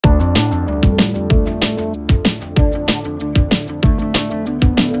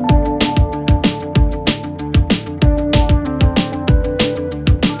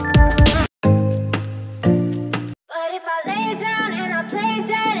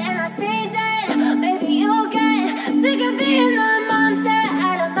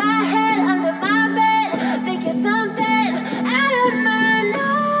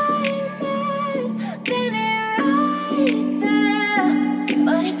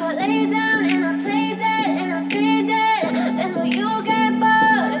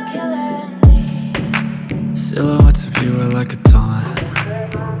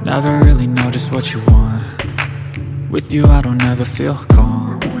Never really know just what you want. With you I don't ever feel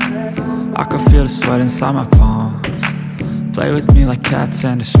calm. I can feel the sweat inside my palms. Play with me like cats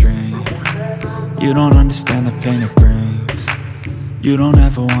and a string. You don't understand the pain it brings. You don't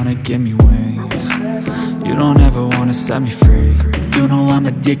ever wanna give me wings. You don't ever wanna set me free. You know I'm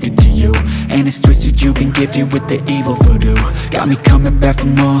addicted to you, and it's twisted, you've been gifted with the evil voodoo. Got me coming back for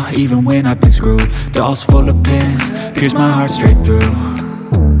more, even when I've been screwed. Dolls full of pins, pierce my heart straight through.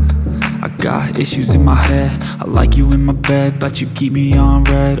 I got issues in my head, I like you in my bed, but you keep me on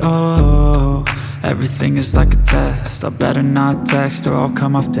red. Oh, everything is like a test, I better not text or I'll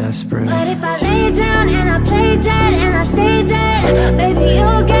come off desperate. But if I lay down and I play dead and I stay dead, baby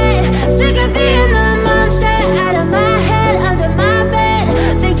you'll get sick of being the monster out of my head, under my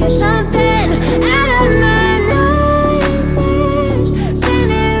bed, thinking something out of my nightmares,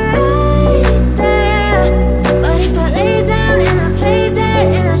 standing right there. But if I lay down and I play dead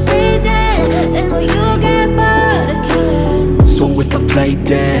and I stay dead, then will you get bored of killing? So if I play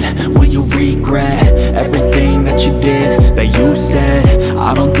dead, will you regret everything that you did, that you said?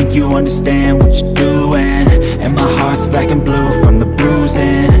 I don't think you understand what you're doing, and my heart's black and blue from the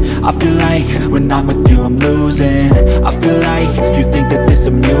bruising. I feel like when I'm with you I'm losing. I feel like you think that this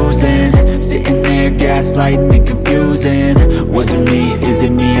amusing, sitting there gaslighting and confusing. Was it me? Is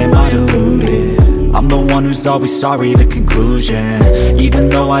it me? Am I deluded? I'm the one who's always sorry, the conclusion, even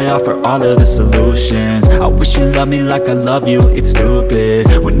though I offer all of the solutions. I wish you loved me like I love you, it's stupid.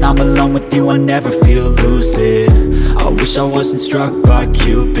 When I'm alone with you I never feel lucid. I wish I wasn't struck by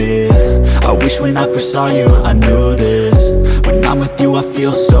Cupid. I wish when I first saw you I knew this. When I'm with you I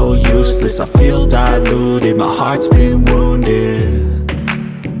feel so useless, I feel diluted, my heart's been wounded.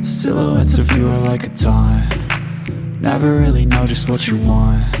 Silhouettes of you are like a taunt. Never really know just what you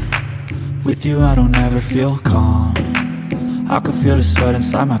want. With you I don't ever feel calm. I can feel the sweat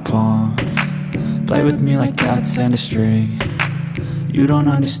inside my palms. Play with me like cats and a string. You don't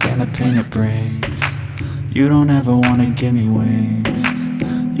understand the pain it brings. You don't ever wanna give me wings.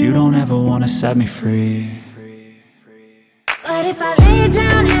 You don't ever wanna set me free. But if I lay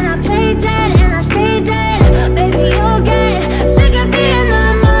down and I play dead